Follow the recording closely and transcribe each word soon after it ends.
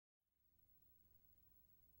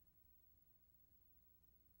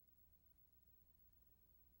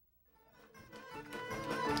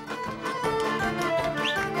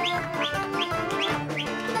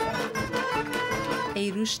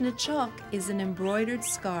A Rushnychok is an embroidered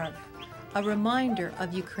scarf, a reminder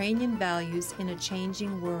of Ukrainian values in a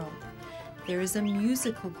changing world. There is a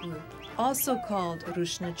musical group, also called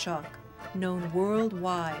Rushnychok, known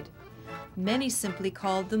worldwide. Many simply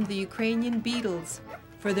called them the Ukrainian Beatles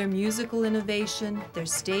for their musical innovation, their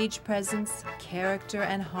stage presence, character,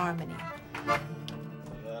 and harmony.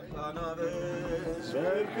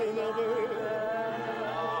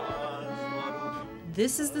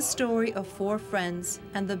 This is the story of four friends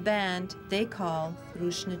and the band they call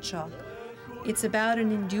Rushnychok. It's about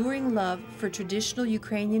an enduring love for traditional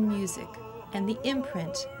Ukrainian music and the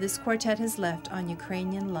imprint this quartet has left on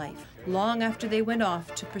Ukrainian life, long after they went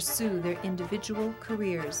off to pursue their individual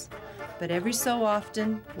careers. But every so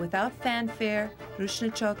often, without fanfare,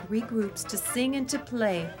 Rushnychok regroups to sing and to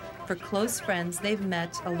play for close friends they've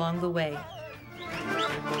met along the way.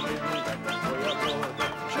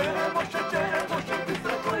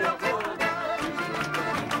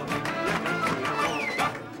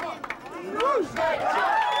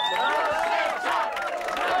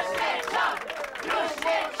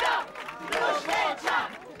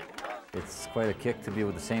 It's quite a kick to be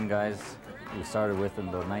with the same guys we started with in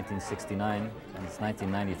about 1969, and it's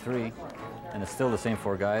 1993, and it's still the same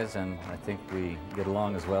four guys, and I think we get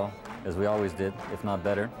along as well as we always did, if not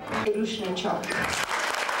better. Rushnychok.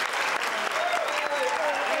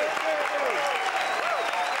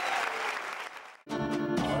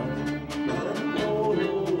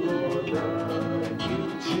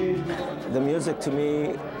 The music to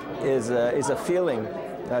me is a feeling.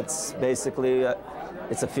 That's basically,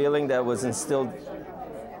 it's a feeling that was instilled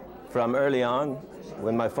from early on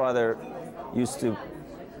when my father used to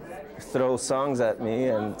throw songs at me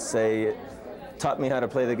and say, taught me how to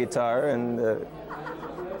play the guitar, and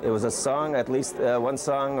it was a song, at least one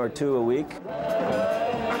song or two a week.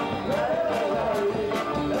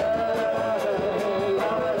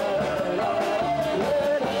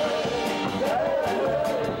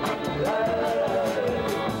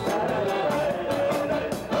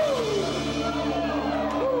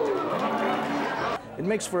 It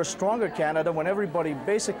makes for a stronger Canada when everybody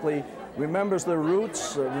basically remembers their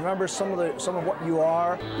roots, remembers some of what you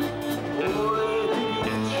are.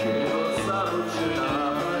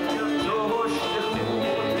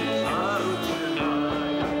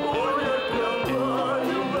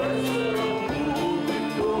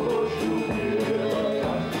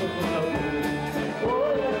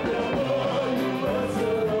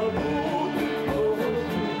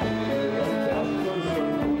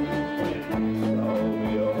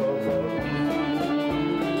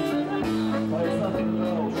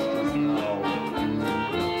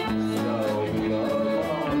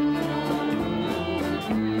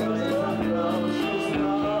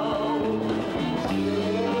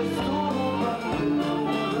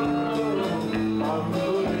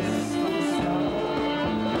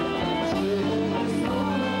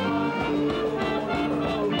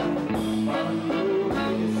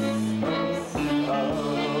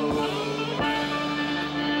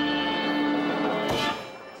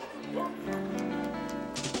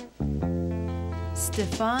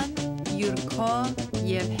 Stefan, Yurko,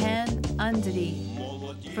 Yevhen,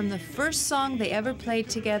 Andriy. From the first song they ever played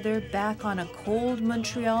together back on a cold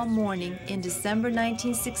Montreal morning in December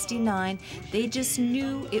 1969, they just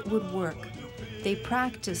knew it would work. They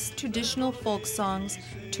practiced traditional folk songs,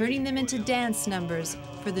 turning them into dance numbers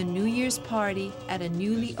for the New Year's party at a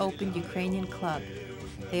newly opened Ukrainian club.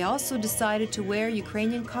 They also decided to wear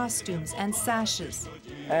Ukrainian costumes and sashes.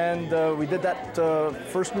 And we did that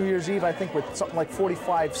first New Year's Eve, I think, with something like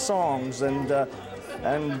 45 songs. And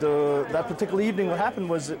that particular evening, what happened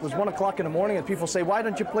was it was 1 o'clock in the morning, and people say, "Why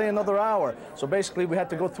don't you play another hour?" So basically, we had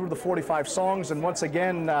to go through the 45 songs and once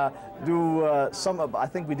again do some of, I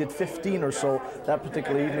think we did 15 or so that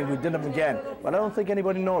particular evening. We did them again, but I don't think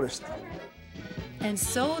anybody noticed. And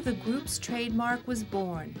so the group's trademark was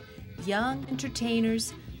born. Young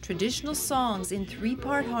entertainers, traditional songs in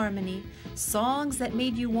three-part harmony, songs that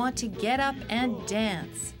made you want to get up and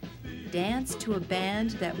dance. Dance to a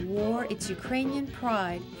band that wore its Ukrainian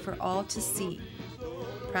pride for all to see.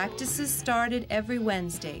 Practices started every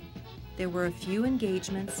Wednesday. There were a few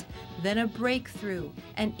engagements, then a breakthrough,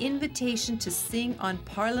 an invitation to sing on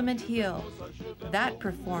Parliament Hill. That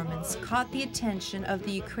performance caught the attention of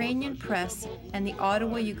the Ukrainian press and the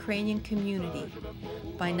Ottawa Ukrainian community.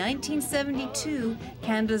 By 1972,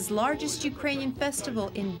 Canada's largest Ukrainian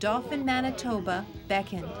festival in Dauphin, Manitoba,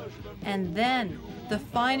 beckoned. And then, the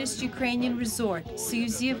finest Ukrainian resort,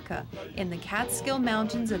 Syuzivka, in the Catskill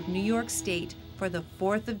Mountains of New York State for the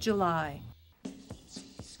 4th of July.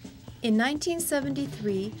 In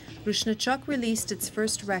 1973, Rushnychok released its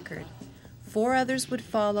first record. 4 others would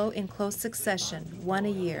follow in close succession, 1 a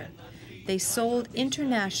year. They sold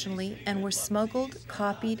internationally and were smuggled,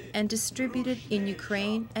 copied, and distributed in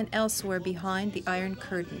Ukraine and elsewhere behind the Iron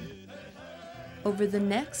Curtain. Over the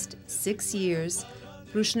next 6 years,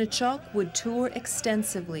 Rushnychok would tour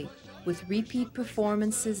extensively with repeat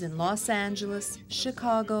performances in Los Angeles,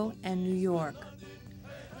 Chicago, and New York.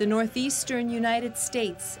 The northeastern United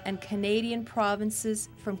States and Canadian provinces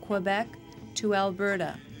from Quebec to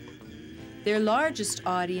Alberta. Their largest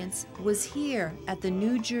audience was here at the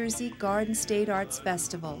New Jersey Garden State Arts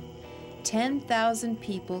Festival. 10,000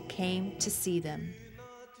 people came to see them.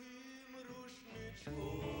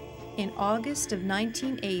 In August of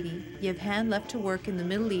 1980, Yevhen left to work in the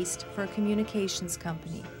Middle East for a communications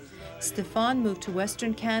company. Stefan moved to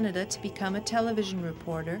Western Canada to become a television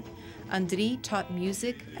reporter. Andriy taught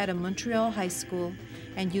music at a Montreal high school,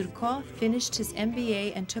 and Yurko finished his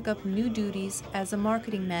MBA and took up new duties as a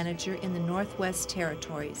marketing manager in the Northwest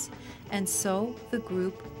Territories. And so the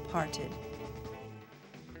group parted.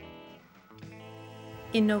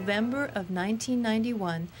 In November of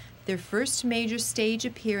 1991, their first major stage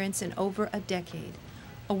appearance in over a decade,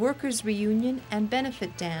 a workers' reunion and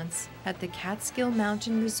benefit dance at the Catskill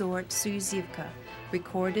Mountain Resort Suyuzivka,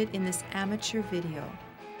 recorded in this amateur video.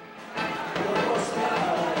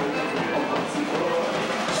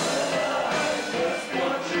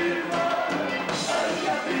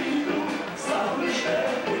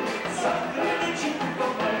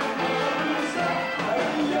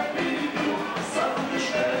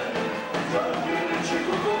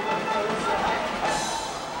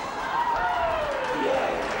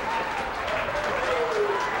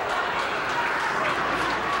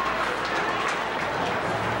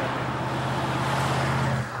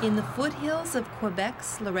 In the foothills of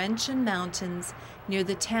Quebec's Laurentian Mountains, near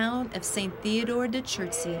the town of St. Theodore de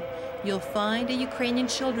Chertsey, you'll find a Ukrainian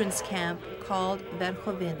children's camp called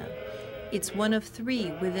Verkhovina. It's one of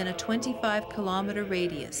 3 within a 25-kilometer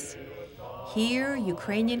radius. Here,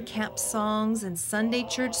 Ukrainian camp songs and Sunday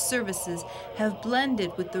church services have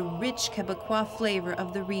blended with the rich Quebecois flavor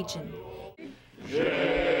of the region.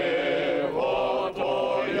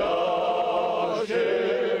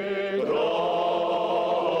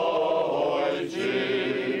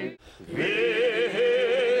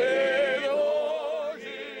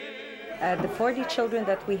 The 40 children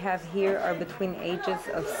that we have here are between ages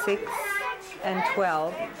of 6 and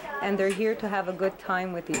 12, and they're here to have a good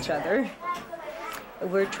time with each other.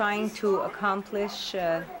 We're trying to accomplish,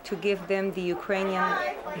 to give them the Ukrainian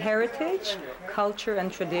heritage, culture,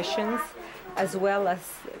 and traditions, as well as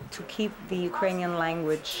to keep the Ukrainian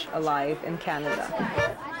language alive in Canada.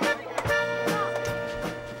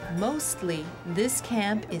 Mostly, this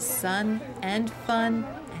camp is sun and fun,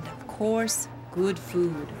 and of course, good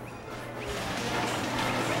food.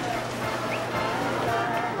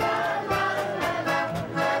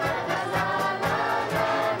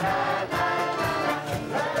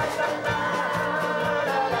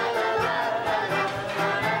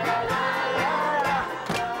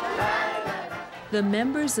 The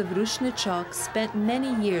members of Rushnychok spent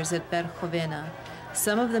many years at Verkhovina,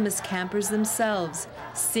 some of them as campers themselves,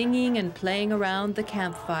 singing and playing around the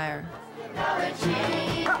campfire.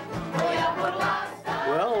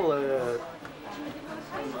 Well, it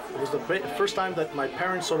was the first time that my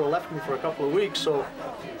parents sort of left me for a couple of weeks, so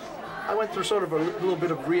I went through sort of a little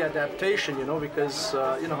bit of readaptation, you know, because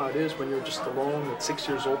you know how it is when you're just alone at 6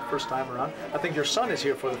 years old, first time around. I think your son is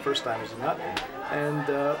here for the first time, is he not? And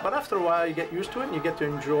but after a while, you get used to it and you get to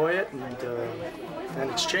enjoy it, and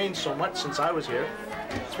it's changed so much since I was here.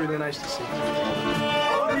 It's really nice to see.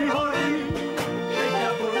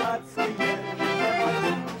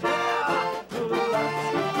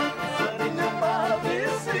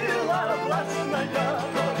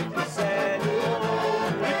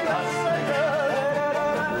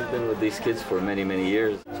 These kids for many, many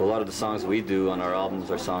years. So a lot of the songs we do on our albums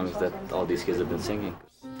are songs that all these kids have been singing.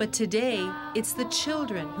 But today, it's the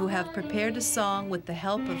children who have prepared a song with the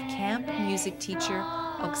help of camp music teacher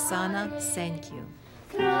Oksana Senkyu.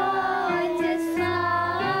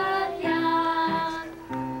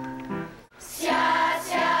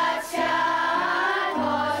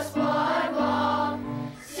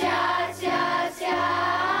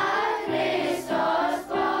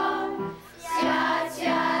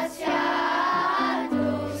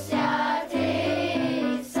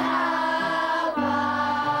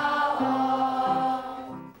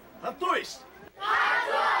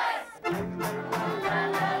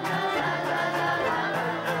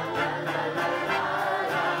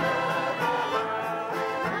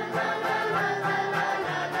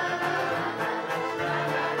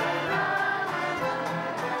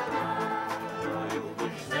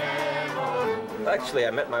 Actually,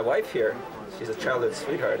 I met my wife here. She's a childhood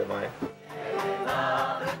sweetheart of mine.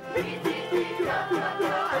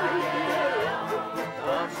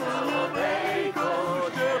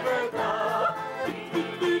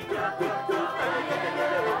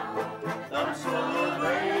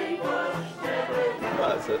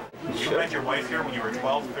 You met your wife here when you were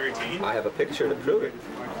 12, 13? I have a picture to prove it.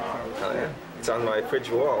 Oh, yeah. It's on my fridge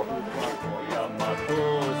wall.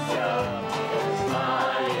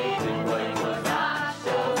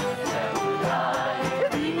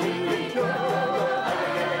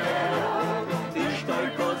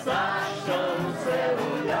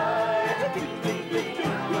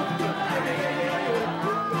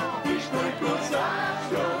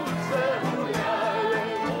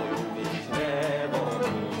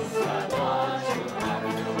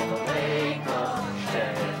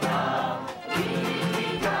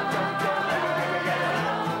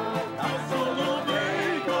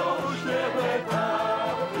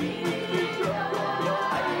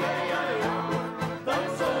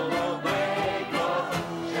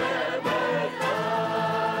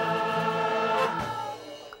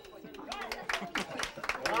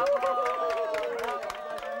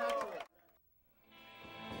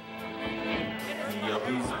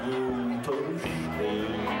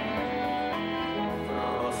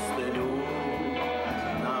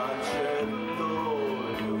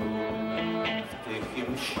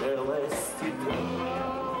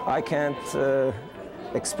 I can't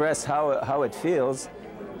express how it feels,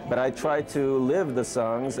 but I try to live the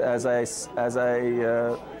songs as I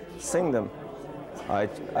sing them. I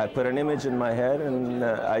put an image in my head and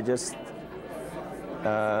I just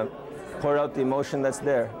pour out the emotion that's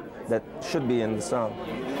there, that should be in the song.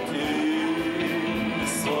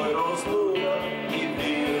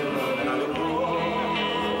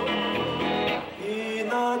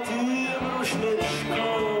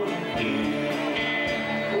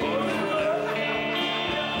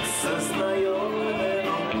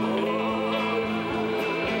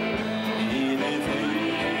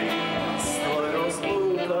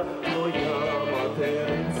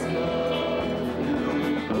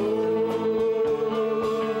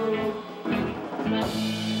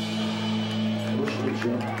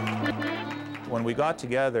 When we got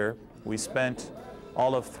together, we spent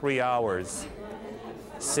all of 3 hours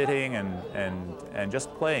sitting and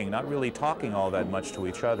just playing, not really talking all that much to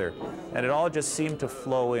each other. And it all just seemed to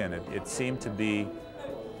flow in. It seemed to be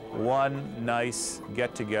one nice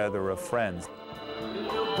get-together of friends.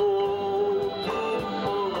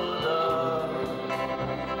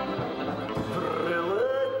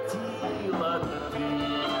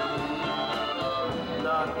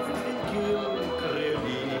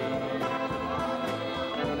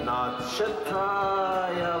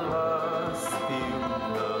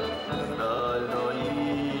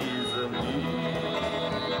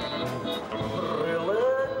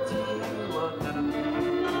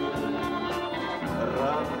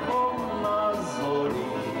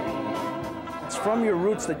 It's from your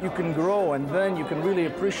roots that you can grow, and then you can really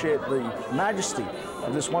appreciate the majesty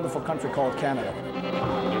of this wonderful country called Canada.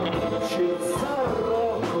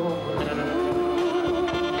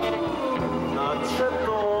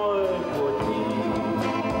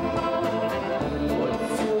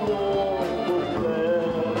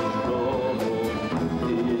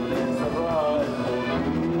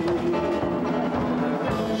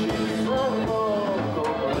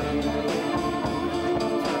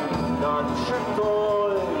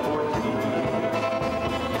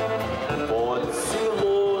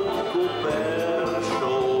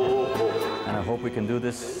 We can do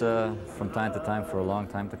this from time to time for a long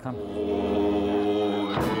time to come.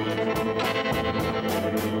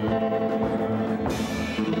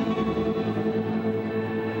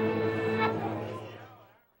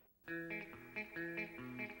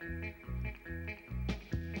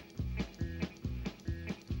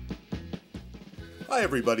 Hi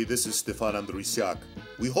everybody, this is Stefan Andrusiak.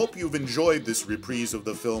 We hope you've enjoyed this reprise of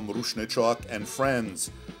the film Rushnychok and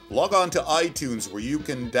Friends. Log on to iTunes where you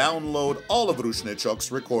can download all of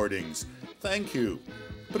Rushnychok's recordings. Thank you.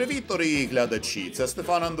 Привіт, дорогі глядачі, це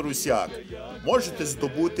Стефан Андрусяк. Можете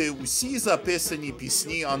здобути усі записані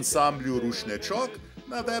пісні ансамблю Rushnychok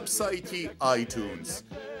на веб-сайті iTunes.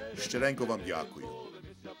 Щиренько вам дякую.